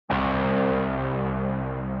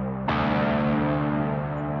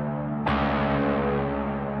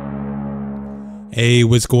Hey,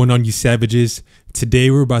 what's going on, you savages?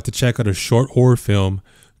 Today we're about to check out a short horror film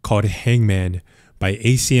called Hangman by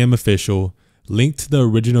ACM Official. Link to the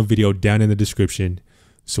original video down in the description.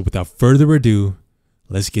 So without further ado,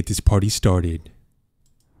 let's get this party started.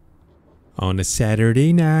 On a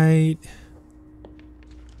Saturday night.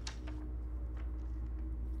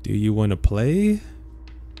 Do you want to play?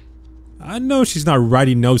 I know she's not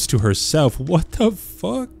writing notes to herself. What the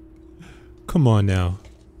fuck? Come on now.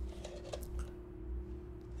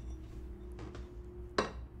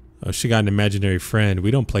 Oh, she got an imaginary friend.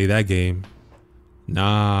 We don't play that game.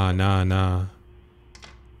 Nah.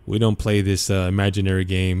 We don't play this imaginary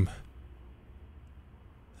game.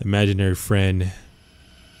 Imaginary friend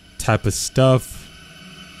type of stuff.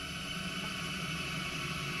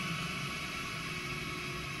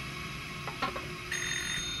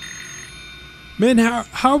 Man,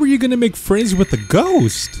 how are you gonna make friends with a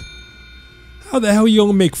ghost? How the hell are you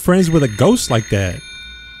gonna make friends with a ghost like that?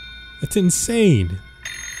 That's insane.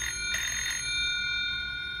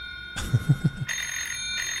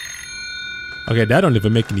 Okay, that don't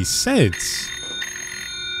even make any sense.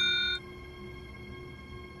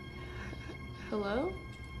 Hello?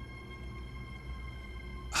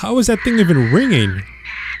 How is that thing even ringing?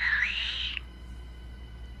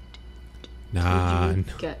 Nah. Did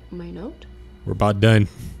you get my note? We're about done.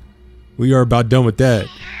 We are about done with that.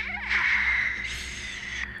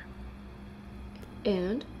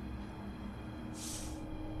 And?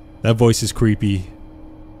 That voice is creepy.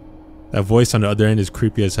 That voice on the other end is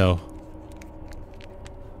creepy as hell.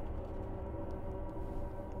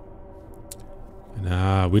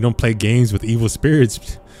 Nah, we don't play games with evil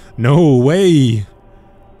spirits. No way.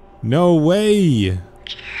 No way.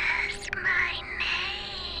 Guess my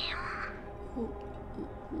name.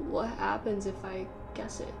 What happens if I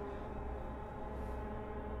guess it?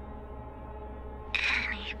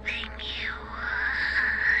 Anything you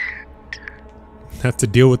want. Have to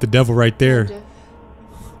deal with the devil right there. And if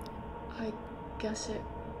I guess it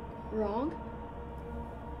wrong?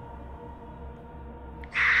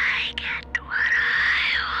 I get what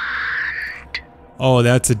I want. Oh,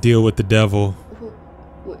 that's a deal with the devil.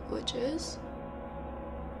 Which is?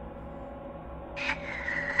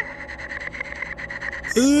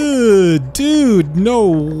 Ugh, dude, no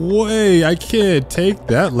way. I can't take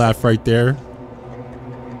that laugh right there.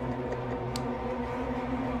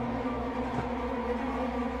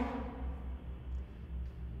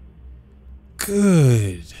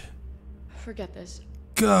 Good. Forget this.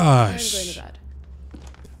 Gosh. I'm going to bed.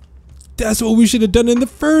 That's what we should have done in the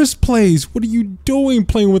first place. What are you doing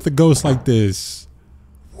playing with a ghost like this?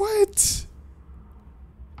 What?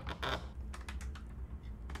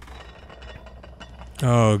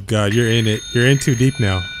 Oh God, you're in it. You're in too deep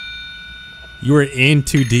now. You are in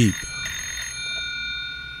too deep.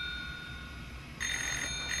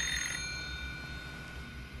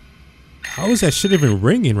 How is that shit even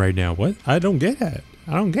ringing right now? What? I don't get that.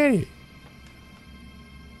 I don't get it.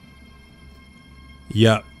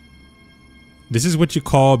 Yup. This is what you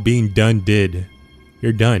call being done did.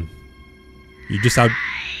 You're done. You just out. I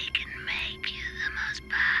can make you the most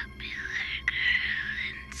popular girl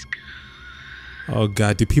in school. Oh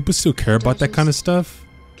God, do people still care about that kind of stuff?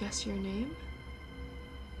 Guess your name?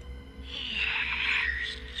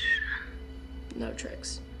 Yes. No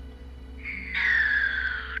tricks. No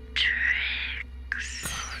tricks.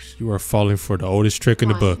 You are falling for the oldest trick in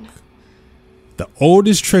the book. Fine. The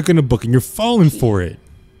oldest trick in the book, and you're falling for it.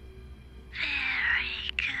 Very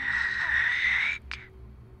good.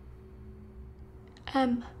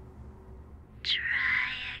 Try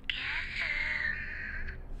again.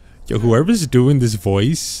 Yo, whoever's doing this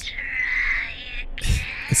voice, Try again.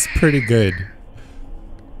 it's pretty good.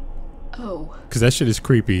 Oh. Cause that shit is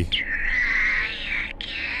creepy. Try again.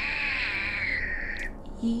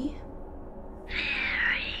 E?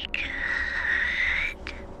 Very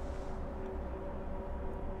good.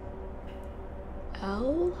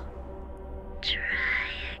 L? Try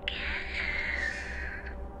again.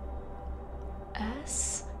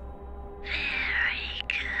 S? Very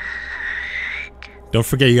good. Don't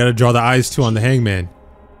forget, you gotta draw the eyes too on the hangman,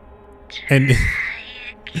 and Try again.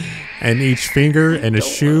 and each finger and a Don't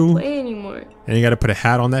wanna shoe, play anymore. and you gotta put a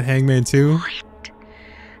hat on that hangman too. Quit.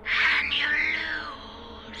 And you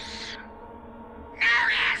lose. Now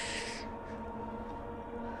yes.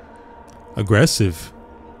 Aggressive.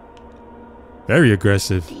 Very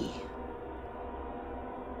aggressive. D. You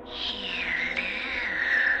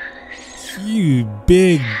lose. You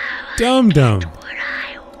big dum dum. What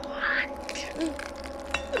I want.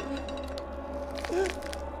 Your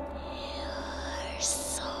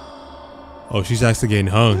soul. Oh, she's actually getting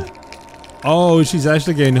hung. Oh, she's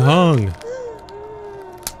actually getting hung.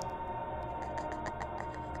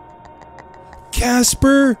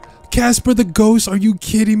 Casper? Casper the ghost? Are you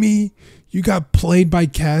kidding me? You got played by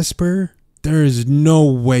Casper? There is no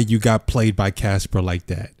way you got played by Casper like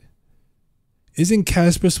that. Isn't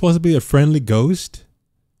Casper supposed to be a friendly ghost?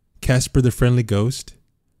 Casper the friendly ghost?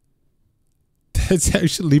 That's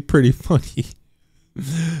actually pretty funny.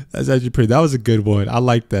 That's actually pretty. That was a good one. I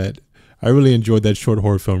like that. I really enjoyed that short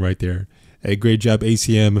horror film right there. Hey, great job,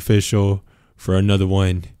 ACM official, for another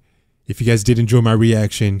one. If you guys did enjoy my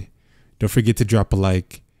reaction, don't forget to drop a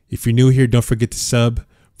like. If you're new here, don't forget to sub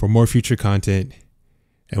for more future content.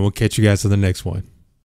 And we'll catch you guys on the next one.